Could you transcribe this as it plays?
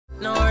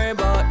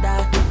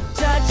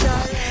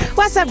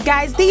What's up,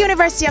 guys? The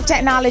University of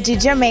Technology,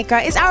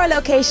 Jamaica is our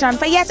location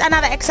for yet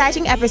another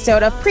exciting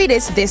episode of Pree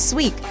Dis this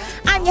week.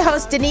 I'm your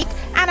host, Denyque,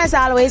 and as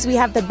always, we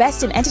have the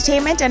best in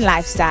entertainment and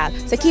lifestyle.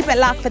 So keep it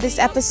locked for this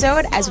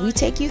episode as we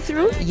take you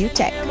through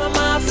UTech.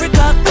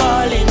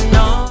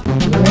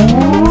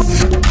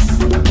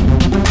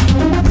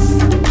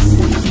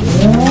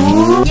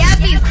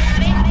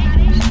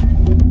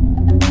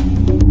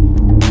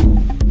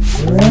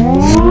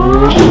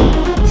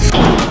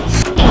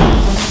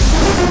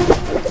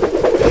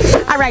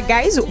 Alright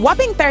guys,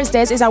 Whappings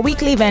Thursdays is a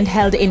weekly event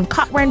held in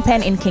Cockburn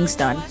Pen in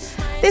Kingston.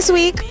 This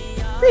week,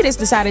 Pree Dis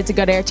decided to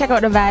go there, check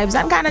out the vibes,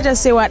 and kind of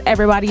just see what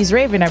everybody's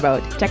raving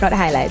about. Check out the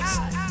highlights.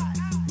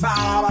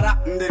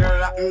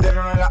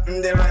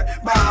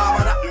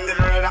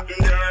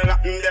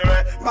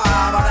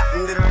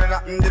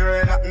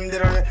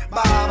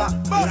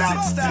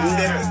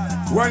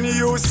 When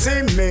you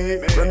see me,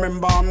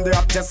 remember I'm the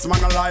hottest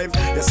man alive.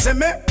 You see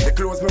me? The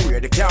clothes me wear,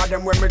 the car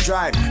them when me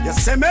drive. You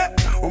see me?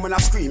 Woman I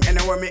scream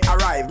anywhere me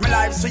arrive. My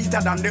life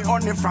sweeter than the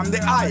honey from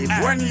the hive.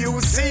 When you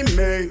see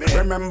me,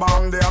 remember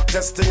I'm the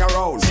hottest thing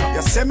around.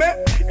 You see me?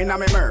 In a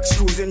me mercs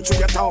cruising through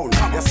your town.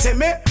 You see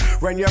me?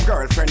 When your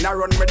girlfriend a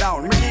run me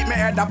down, me keep me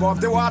head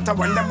above the water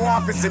when them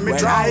want to see me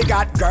drown. I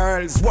got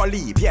girls,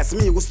 Wally, yes,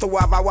 me used to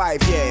have a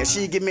wife, yeah.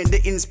 She give me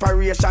the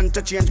inspiration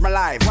to change my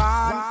life.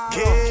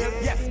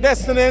 Yes.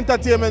 Destiny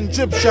Entertainment,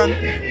 Egyptian.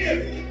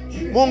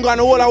 Mungan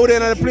all out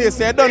there in the place,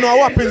 they don't know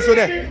Whappings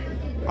today.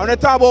 On the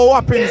talk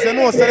about Whappings, you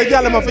know, so the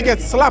girl them forget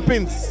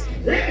slappings.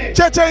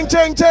 Cheng,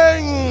 cheng,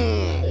 cheng.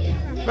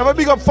 Me have a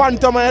big up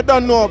Phantom, I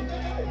don't know.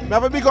 Me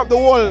have a big up the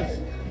whole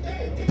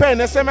pen,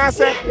 you see me I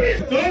say?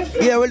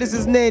 Yeah, well, this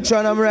is Nature,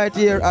 and I'm right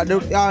here at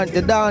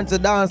the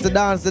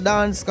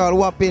dance called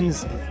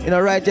Whappings. You know,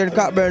 right here in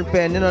Cockburn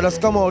Pen. You know,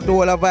 just come out to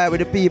all the vibe with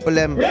the people,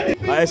 them.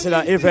 I see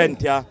that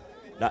event, yeah.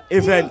 The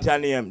event, your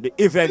name. The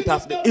event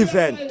of the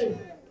event.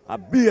 A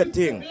big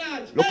thing.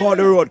 Look how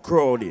the road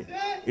crowded.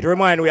 It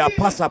reminds me of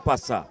Passa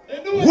Passa.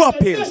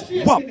 Whappings.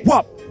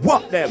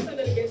 Whap them.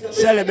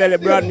 Shelly Belly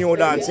brand new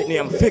dance, it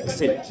name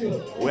Fix It.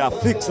 We are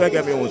fix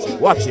reggae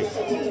music. Watch it.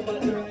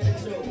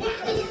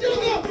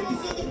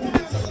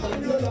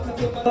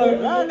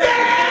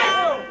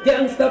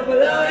 Gangsta for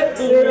life,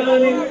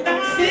 surrounding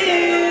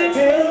scenes.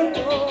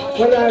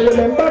 Well, I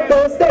remember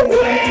those days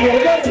when you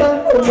was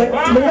back home.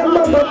 Me and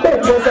mama bed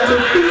was a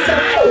big piece of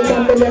home,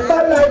 and me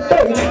never like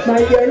that. My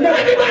dear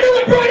never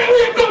brother,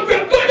 we come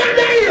from better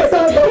days. So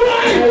I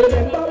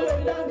remember when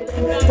Danny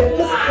said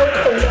the sport,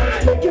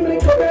 make him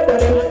lick up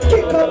and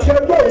kick up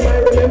your road. I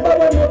remember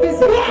when we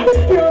visited the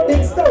pure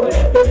big stone,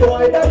 the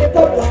boy Danny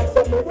Papa.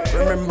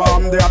 Remember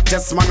I'm the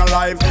hottest man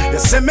alive. You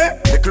see me?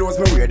 The clothes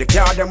me wear, the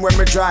car them when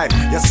me drive.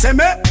 You see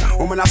me?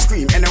 Woman I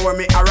scream anywhere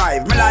me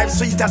arrive. My life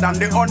sweeter than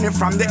the honey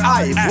from the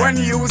hive. When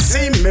you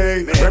see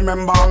me,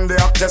 remember I'm the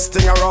hottest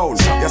thing around.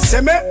 You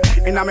see me?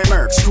 In a me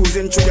mercs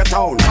cruising through your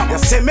town. You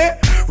see me?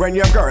 When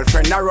your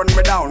girlfriend a run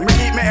me down, me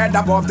keep me head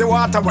above the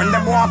water when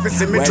them want to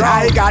see me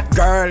drown. I got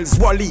girls,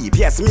 Wally,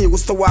 yes, me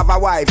used to have a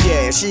wife,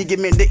 yeah. She give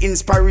me the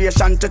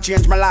inspiration to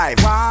change my life.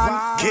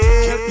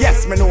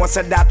 Yes, me know I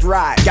said that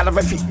right. Gotta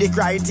fit the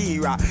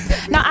criteria.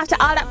 Now, after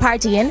all that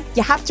partying,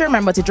 you have to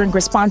remember to drink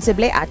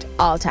responsibly at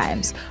all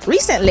times.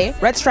 Recently,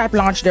 Red Stripe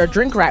launched their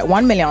Drink Right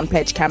 1 Million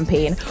Pledge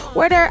campaign,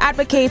 where they're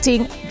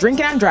advocating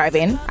drinking and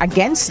driving,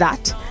 against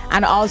that,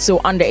 and also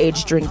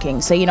underage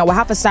drinking. So, you know, we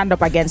have to stand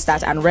up against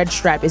that, and Red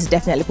Stripe is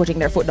definitely putting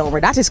their foot down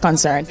where that is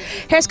concerned.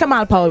 Here's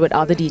Kamal Powell with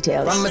all the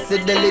details.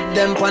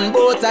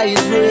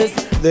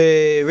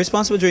 The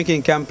Responsible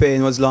Drinking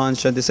campaign was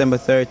launched on December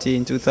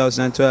 13,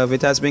 2012.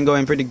 It has been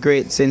going pretty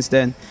great since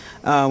then.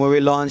 When we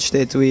launched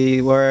it,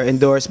 we were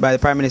endorsed by the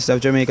Prime Minister of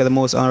Jamaica, the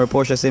Most Honorable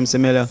Portia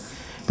Simpson-Miller.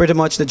 Pretty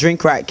much the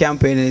Drink Right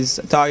campaign is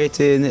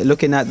targeting,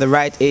 looking at the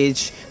right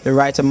age, the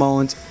right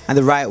amount, and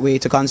the right way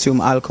to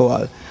consume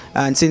alcohol.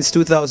 And since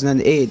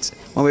 2008,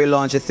 when we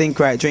launched the Think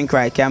Right, Drink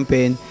Right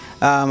campaign,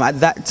 at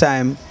that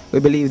time, we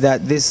believe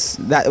that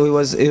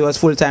it was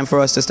full time for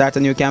us to start a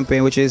new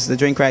campaign, which is the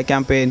Drink Right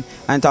campaign,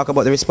 and talk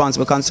about the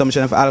responsible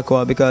consumption of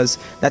alcohol, because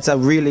that's a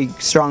really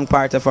strong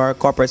part of our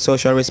corporate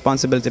social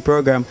responsibility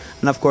program,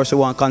 and of course we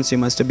want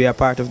consumers to be a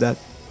part of that.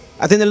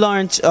 I think the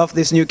launch of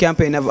this new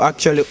campaign have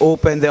actually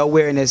opened the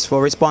awareness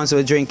for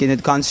responsible drinking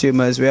with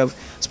consumers. We have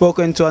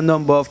spoken to a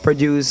number of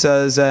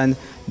producers and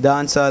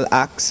dancehall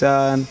acts,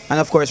 and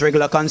of course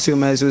regular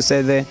consumers who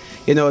said that,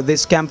 you know,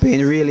 this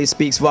campaign really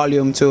speaks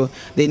volume to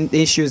the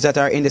issues that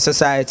are in the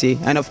society.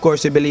 And of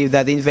course we believe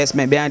that the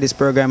investment behind this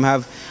program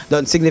have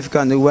done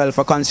significantly well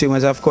for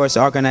consumers, of course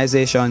the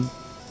organization.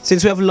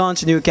 Since we have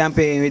launched a new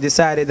campaign, we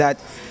decided that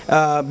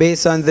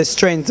based on the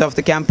strength of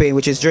the campaign,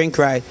 which is Drink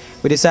Right,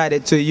 we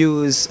decided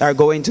to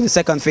go into the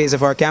second phase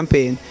of our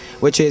campaign,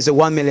 which is a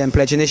 1 million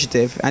pledge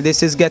initiative. And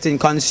this is getting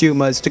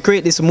consumers to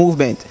create this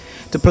movement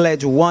to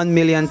pledge 1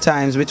 million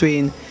times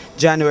between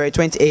January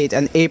 28th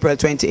and April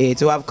 28th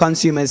to have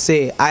consumers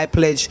say, I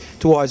pledge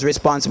towards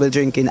responsible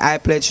drinking. I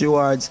pledge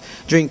towards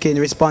drinking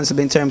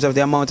responsibly in terms of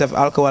the amount of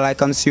alcohol I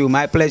consume.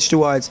 I pledge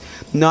towards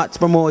not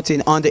promoting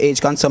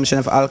underage consumption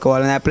of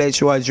alcohol, and I pledge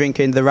towards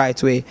drinking the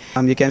right way.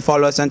 You can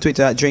follow us on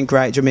Twitter at Drink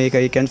Right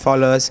Jamaica. You can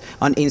follow us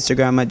on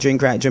Instagram at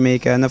Drink Right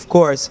Jamaica, and of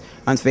course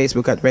on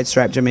Facebook at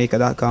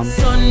redstripejamaica.com.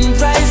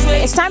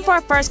 It's time for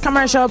our first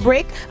commercial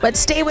break, but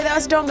stay with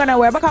us, don't go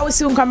nowhere because we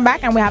soon come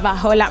back and we have a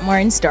whole lot more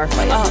in store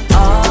for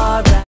you.